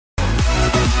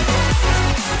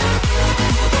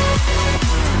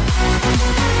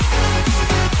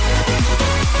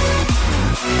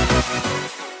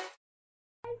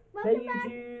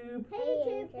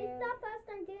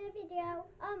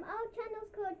our channel's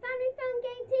called Family Phone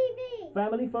Game TV.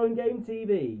 Family Phone Game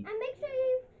TV. And make sure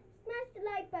you smash the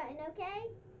like button, okay?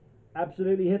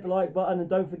 Absolutely, hit the like button and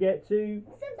don't forget to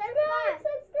subscribe.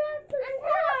 And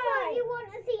tell us what you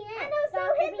want to see next. And also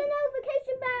hit the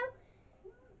notification bell.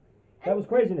 That was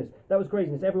craziness. That was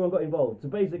craziness. Everyone got involved. So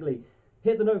basically,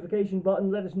 hit the notification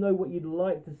button. Let us know what you'd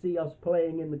like to see us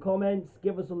playing in the comments.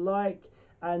 Give us a like.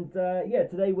 And yeah,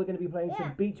 today we're going to be playing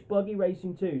some Beach Buggy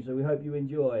Racing 2. So we hope you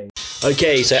enjoy.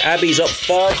 Okay, so Abby's up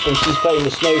first and she's playing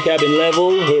the snow cabin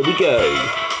level. Here we go.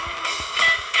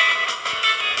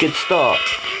 Good start.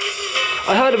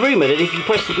 I heard a rumour that if you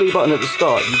press the blue button at the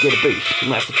start, you get a boost. We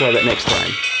might have to try that next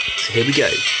time. So here we go.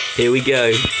 Here we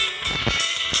go.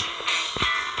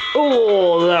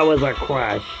 Oh, that was a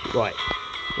crash. Right.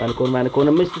 Round the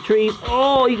corner, missed the trees.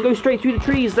 Oh, you can go straight through the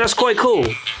trees. That's quite cool.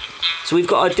 So we've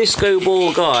got a disco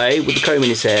ball guy with the comb in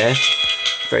his hair.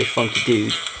 Very funky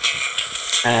dude.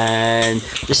 And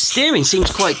the steering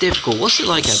seems quite difficult. What's it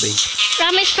like, Abby?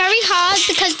 It's very hard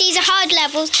because these are hard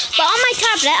levels. But on my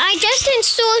tablet, I just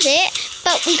installed it,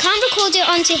 but we can't record it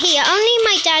onto here. Only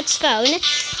my dad's phone.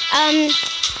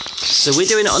 So we're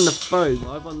doing it on the phone.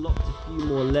 I've unlocked a few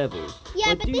more levels.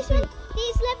 Yeah, but these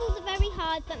levels are very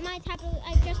hard. But my tablet,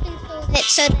 I just installed it,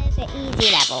 so there's an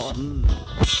easy level.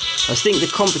 I think the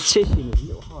competition is a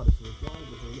little harder for the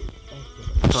drivers. A little better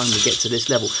by the time we get to this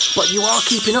level. But you are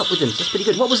keeping up with them, so that's pretty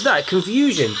good. What was that?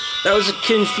 Confusion. That was a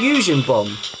confusion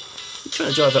bomb. You're trying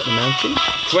to drive up the mountain?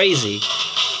 Crazy.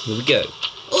 Here we go.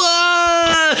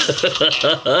 Whoa!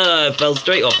 I fell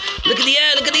straight off. Look at the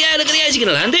air, look at the air, look at the air. Is he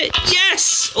going to land it?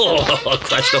 Yes! Oh, I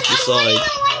crashed off the side.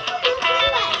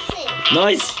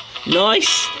 Nice,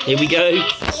 nice. Here we go.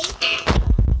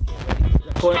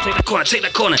 Take that corner, take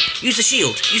that corner. Use the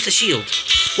shield, use the shield.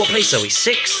 What place are we?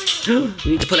 6?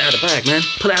 We need to pull it out of the bag, man.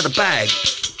 Pull it out of the bag.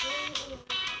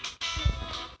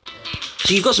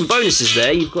 So you've got some bonuses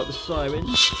there. You've got the siren.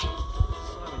 The siren,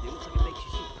 it looks like it makes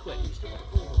you super quick. You've still got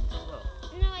 4 horns as well.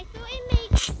 No, I thought it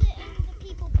makes the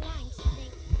people blind, so they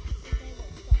will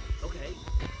stop. Okay,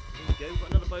 here we go. We've got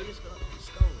another bonus. Got the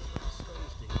skulls. What do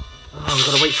skulls do? Oh, we've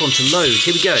got to wait for them to load.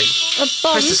 Here we go. A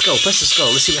bomb. Press the skull, press the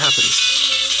skull. Let's see what happens.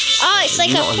 Oh, it's like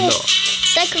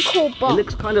it's like a cool bomb. It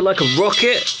looks kind of like a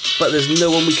rocket, but there's no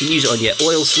one we can use it on yet.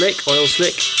 Oil slick, oil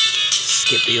slick.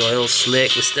 Skip the oil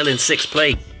slick. We're still in 6th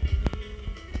place.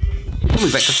 Can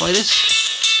we rectify this?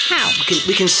 How?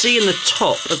 We can see in the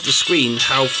top of the screen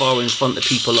how far in front the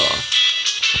people are.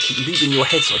 Keep moving your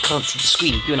head so I can't see the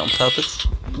screen. You're doing it on purpose.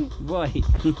 Right.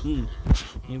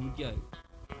 Here we go.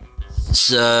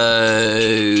 So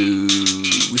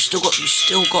you still got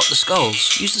the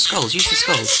skulls. Use the skulls. Use the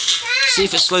skulls. See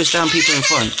if it slows down people in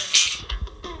front.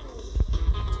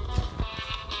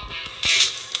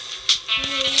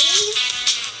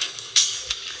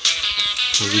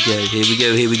 Here we go. Here we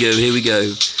go. Here we go. Here we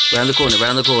go. Round the corner.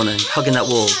 Round the corner. Hugging that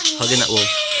wall. Hugging that wall.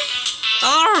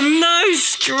 Oh no!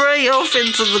 Straight off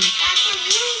into the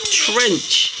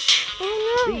trench.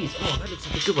 Oh no! These. Oh, that looks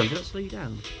like a good one. Did that slow you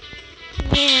down?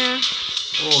 Yeah.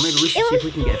 Oh, maybe we should see if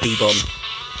we can get a B-bomb.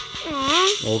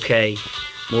 Okay.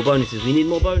 More bonuses. We need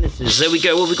more bonuses. There we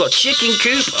go. Well, we got chicken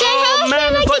coop. Oh,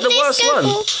 man, that's like the worst one.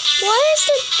 Why does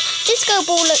the disco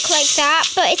ball look like that,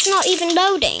 but it's not even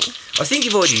loading? I think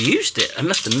you've already used it. I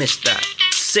must have missed that.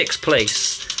 6th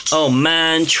place. Oh,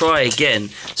 man, try again.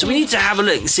 So we need to have a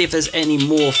look and see if there's any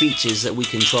more features that we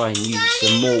can try and use.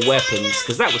 Some more weapons,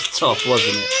 because that was tough,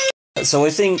 wasn't it? So I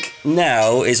think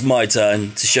now is my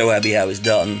turn to show Abby how it's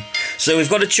done. So we've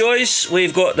got a choice.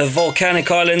 We've got the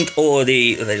volcanic island or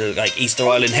they look like Easter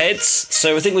Island heads.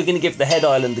 So I think we're going to give the head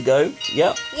island a go.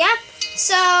 Yep. Yep.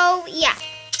 So, yeah.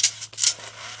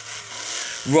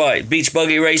 Right, Beach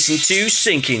Buggy Racing 2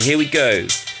 sinking. Here we go.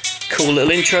 Cool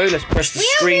little intro. Let's press the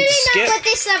screen to skip. We don't really know what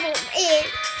this level is.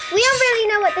 We don't really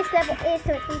know what this level is,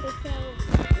 so it's going to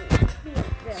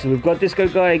be so we've got Disco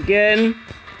Guy again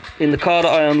in the car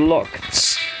that I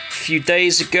unlocked a few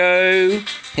days ago.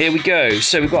 Here we go.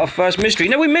 So we've got our first mystery.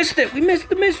 No, we missed it. We missed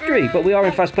the mystery, but we are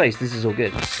in first place. This is all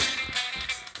good.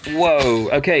 Whoa.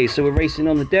 Okay, so we're racing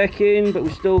on the decking, but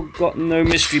we've still got no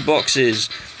mystery boxes.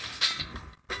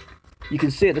 You can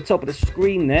see at the top of the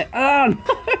screen there. Ah, no.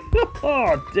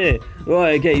 Oh, dear.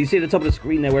 Right, okay, you see at the top of the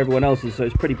screen there where everyone else is, so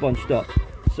it's pretty bunched up.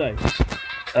 So,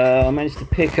 I managed to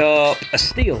pick up a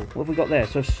steal. What have we got there?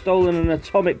 So I've stolen an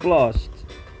atomic blast.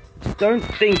 Don't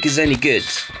think is any good.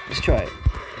 Let's try it.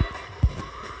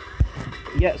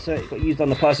 Yeah, so it got used on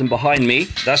the person behind me.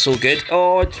 That's all good.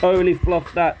 Oh, I totally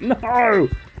fluffed that. No!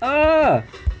 Ah!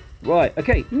 Right,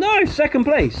 okay. No, 2nd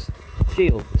place.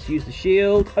 Shield. Let's use the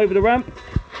shield over the ramp.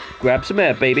 Grab some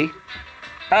air, baby.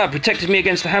 Ah, protected me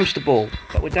against the hamster ball.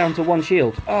 But we're down to 1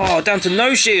 shield. Oh, down to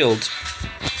no shield.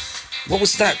 What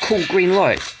was that cool green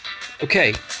light?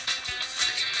 Okay.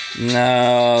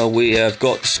 Now we have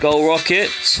got the skull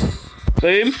rockets.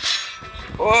 Boom.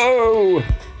 Whoa.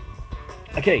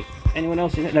 Okay. Anyone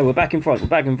else in it? No, we're back in front. We're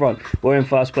back in front. We're in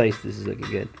first place. This is looking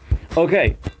good.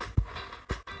 Okay.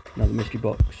 Another mystery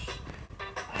box.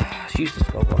 Let's use the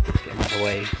skull rockets. Get them out of the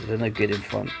way. They're no good in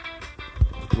front.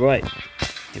 Right.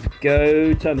 Here we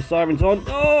go. Turn the sirens on.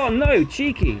 Oh, no.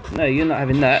 Cheeky. No, you're not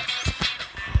having that.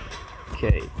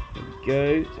 Okay. Here we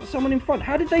go. Is there someone in front?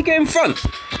 How did they get in front?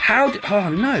 Oh,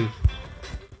 no.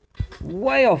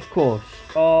 Way off course.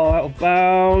 Oh, out of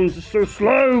bounds. It's so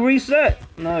slow. Reset.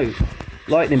 No.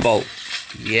 Lightning bolt.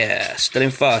 Yeah. Still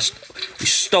in first. We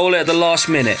stole it at the last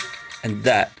minute. And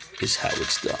that is how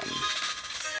it's done.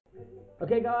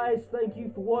 Okay guys, thank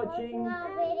you for watching.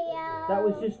 That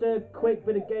was just a quick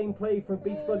bit of gameplay from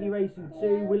Beach Buggy Racing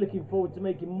 2. We're looking forward to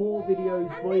making more videos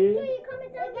for you. Make sure you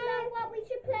comment down below what we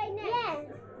should play next. Yes.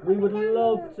 We would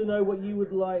love to know what you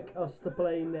would like us to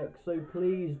play next. So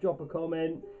please drop a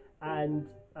comment and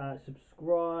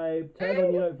subscribe, turn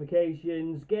on your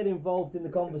notifications, get involved in the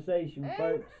conversation,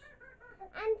 folks.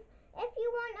 And if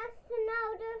you want us to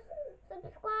know, just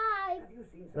subscribe.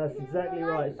 That's exactly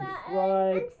right.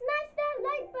 Subscribe. And smash that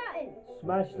like button.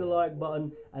 Smash the like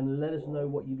button and let us know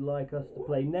what you'd like us to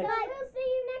play next. So we'll see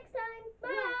you next time.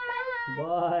 Bye.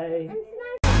 Bye. And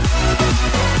smash